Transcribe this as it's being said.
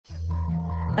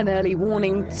An early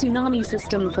warning tsunami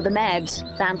system for the Med.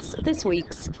 That's this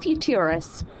week's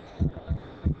Futuris.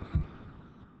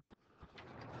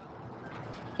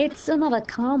 It's another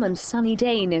calm and sunny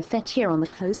day near Fethiye on the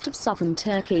coast of southern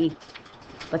Turkey.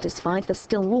 But despite the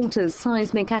still waters,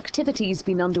 seismic activity's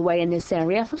been underway in this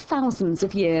area for thousands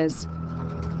of years.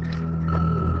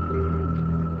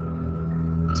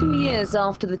 2 years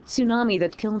after the tsunami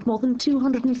that killed more than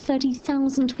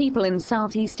 230,000 people in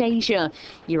Southeast Asia,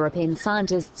 European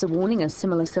scientists are warning a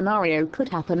similar scenario could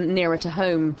happen nearer to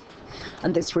home.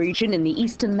 And this region in the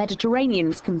eastern Mediterranean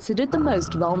is considered the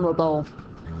most vulnerable.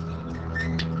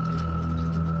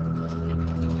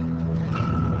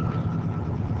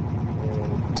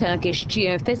 Turkish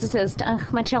geophysicist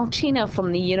Ahmet Yalçina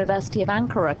from the University of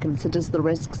Ankara considers the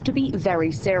risks to be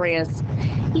very serious.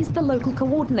 He's the local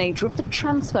coordinator of the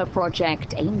transfer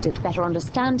project aimed at better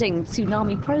understanding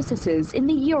tsunami processes in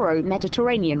the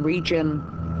Euro-Mediterranean region.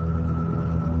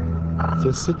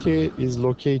 The city is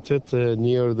located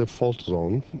near the fault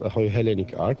zone, the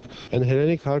Hellenic Arc, and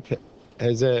Hellenic Arc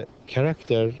has a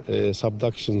character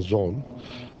subduction zone.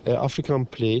 African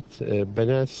plate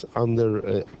beneath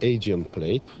under Aegean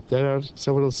plate. There are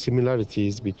several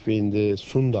similarities between the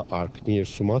Sunda Arc near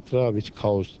Sumatra, which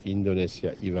caused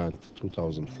Indonesia event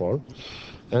 2004.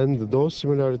 And those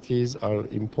similarities are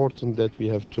important that we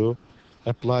have to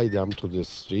apply them to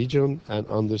this region and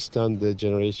understand the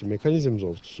generation mechanisms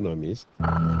of tsunamis.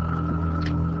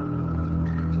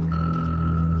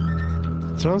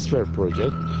 Transfer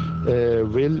project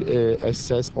will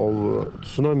assess all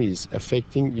tsunamis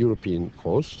affecting European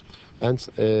coast and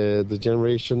the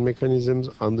generation mechanisms,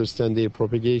 understand their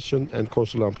propagation and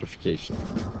coastal amplification.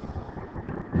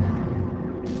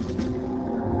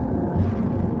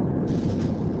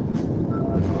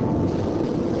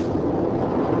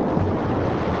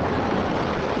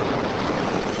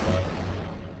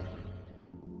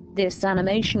 This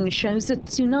animation shows a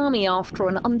tsunami after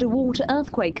an underwater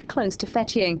earthquake close to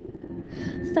Fethiye.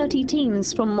 30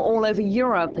 teams from all over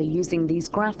Europe are using these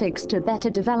graphics to better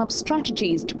develop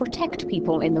strategies to protect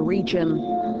people in the region.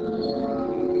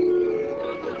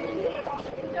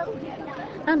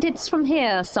 And it's from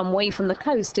here, some way from the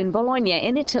coast in Bologna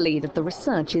in Italy, that the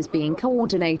research is being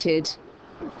coordinated.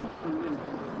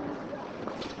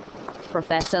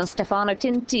 Professor Stefano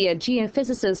Tinti, a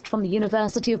geophysicist from the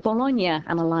University of Bologna,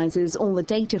 analyzes all the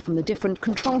data from the different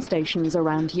control stations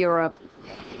around Europe.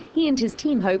 He and his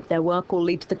team hope their work will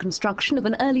lead to the construction of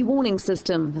an early warning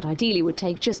system that ideally would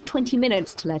take just 20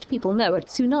 minutes to let people know a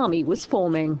tsunami was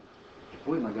forming.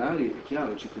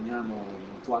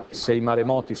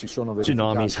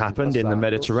 Tsunamis happened in the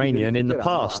Mediterranean in the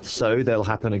past, so they'll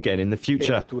happen again in the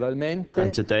future.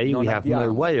 And today we have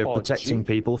no way of protecting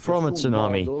people from a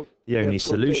tsunami. The only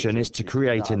solution is to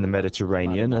create in the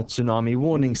Mediterranean a tsunami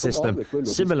warning system,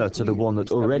 similar to the one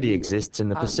that already exists in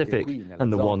the Pacific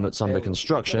and the one that's under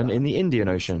construction in the Indian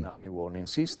Ocean.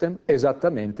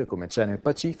 Esattamente come c'è nel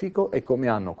Pacifico e come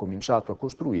hanno cominciato a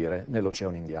costruire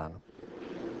nell'Oceano Indiano.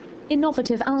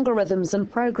 Innovative algorithms and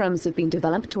programs have been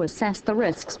developed to assess the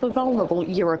risks for vulnerable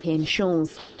European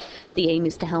shores. The aim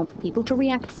is to help people to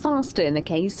react faster in the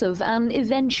case of an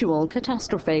eventual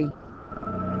catastrophe.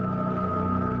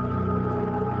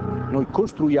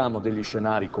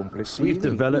 We've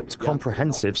developed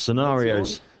comprehensive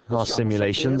scenarios. Our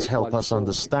simulations help us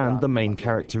understand the main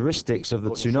characteristics of the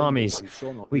tsunamis.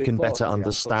 We can better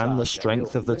understand the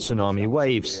strength of the tsunami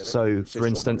waves. So, for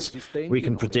instance, we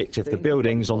can predict if the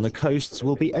buildings on the coasts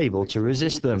will be able to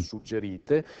resist them.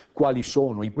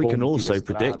 We can also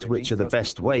predict which are the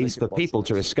best ways for people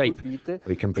to escape.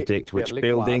 We can predict which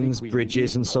buildings,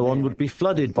 bridges and so on would be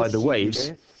flooded by the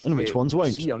waves and which ones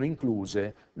won't.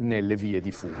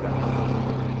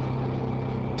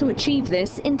 To achieve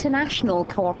this, international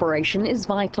cooperation is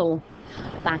vital.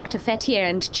 Back to Fethiye,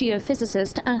 and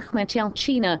geophysicist Ahmet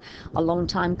Yalçina, a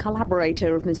long-time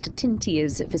collaborator of Mr. Tinti,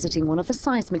 is visiting one of the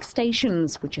seismic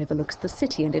stations, which overlooks the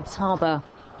city and its harbour.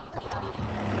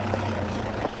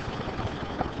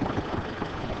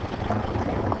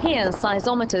 Here,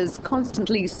 seismometres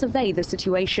constantly survey the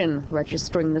situation,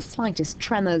 registering the slightest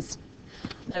tremors.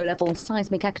 Low-level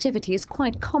seismic activity is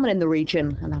quite common in the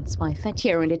region, and that's why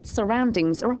Fethiye and its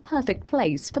surroundings are a perfect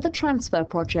place for the transfer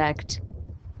project.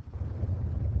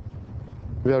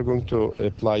 We are going to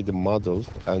apply the model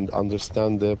and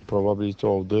understand the probability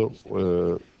of the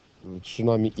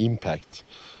tsunami impact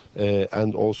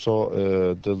and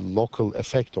also the local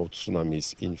effect of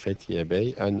tsunamis in Fethiye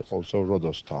Bay and also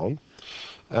Rhodos town.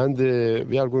 And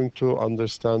we are going to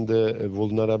understand the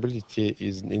vulnerability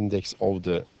is an index of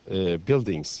the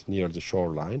buildings near the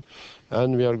shoreline,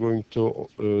 and we are going to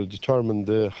determine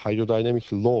the hydrodynamic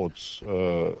loads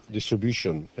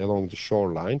distribution along the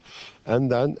shoreline,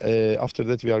 and then after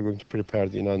that we are going to prepare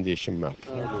the inundation map.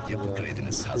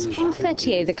 On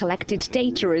Fethiye, the collected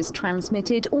data is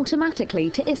transmitted automatically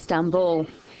to Istanbul.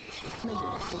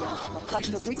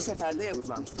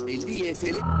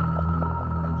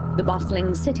 The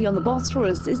bustling city on the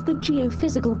Bosphorus is the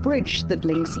geophysical bridge that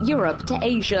links Europe to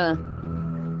Asia.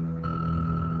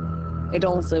 It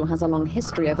also has a long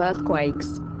history of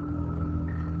earthquakes.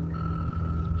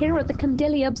 Here at the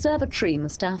Kandilli Observatory,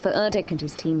 Mustafa Erdik and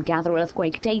his team gather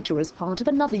earthquake data as part of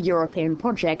another European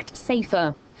project,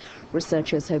 SAFER.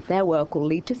 Researchers hope their work will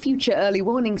lead to future early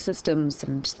warning systems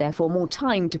and therefore more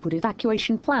time to put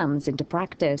evacuation plans into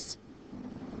practice.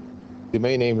 The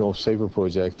main aim of SAFER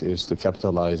project is to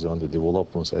capitalize on the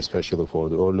developments, especially for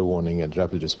the early warning and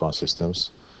rapid response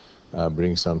systems,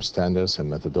 bring some standards and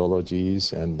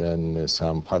methodologies, and then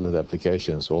some pilot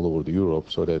applications all over Europe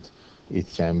so that it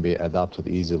can be adopted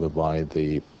easily by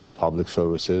the public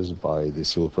services, by the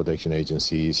civil protection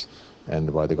agencies,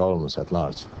 and by the governments at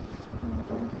large.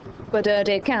 But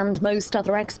Erdik and most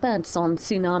other experts on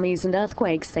tsunamis and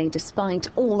earthquakes say despite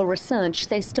all the research,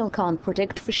 they still can't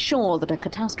predict for sure that a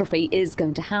catastrophe is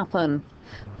going to happen.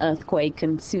 Earthquake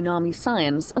and tsunami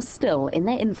science are still in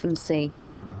their infancy.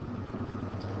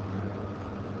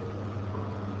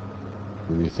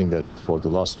 We think that for the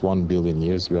last 1 billion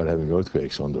years we are having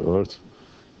earthquakes on the Earth,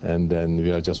 and then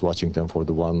we are just watching them for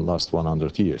the last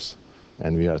 100 years.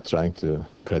 And we are trying to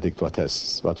predict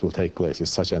what will take place.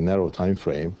 It's such a narrow time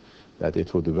frame that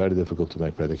it will be very difficult to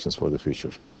make predictions for the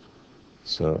future.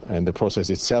 So, and the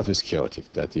process itself is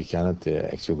chaotic, that you cannot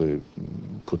actually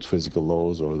put physical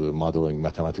laws or the modeling,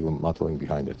 mathematical modeling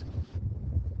behind it.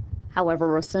 However,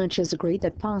 researchers agree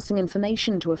that passing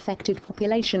information to affected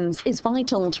populations is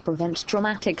vital to prevent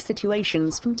dramatic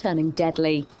situations from turning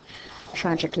deadly.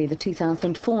 Tragically, the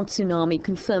 2004 tsunami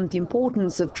confirmed the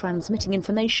importance of transmitting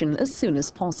information as soon as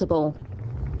possible.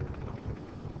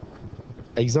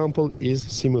 Example is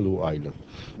Simelu Island.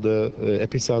 The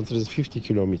epicenter is 50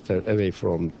 kilometers away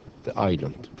from the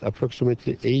island.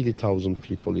 Approximately 80,000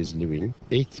 people is living.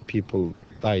 8 people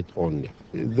died only.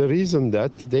 The reason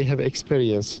that they have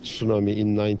experienced tsunami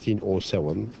in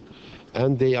 1907,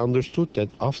 and they understood that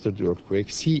after the earthquake,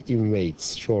 sea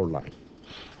invades shoreline.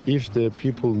 If the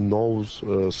people knows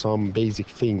some basic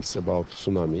things about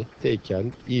tsunami, they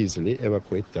can easily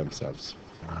evacuate themselves.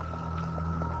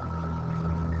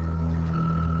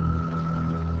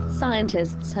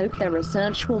 Scientists hope their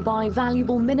research will buy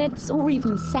valuable minutes or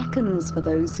even seconds for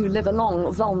those who live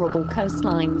along vulnerable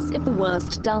coastlines if the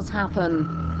worst does happen.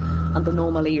 And the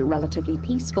normally relatively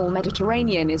peaceful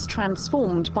Mediterranean is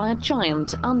transformed by a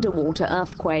giant underwater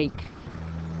earthquake.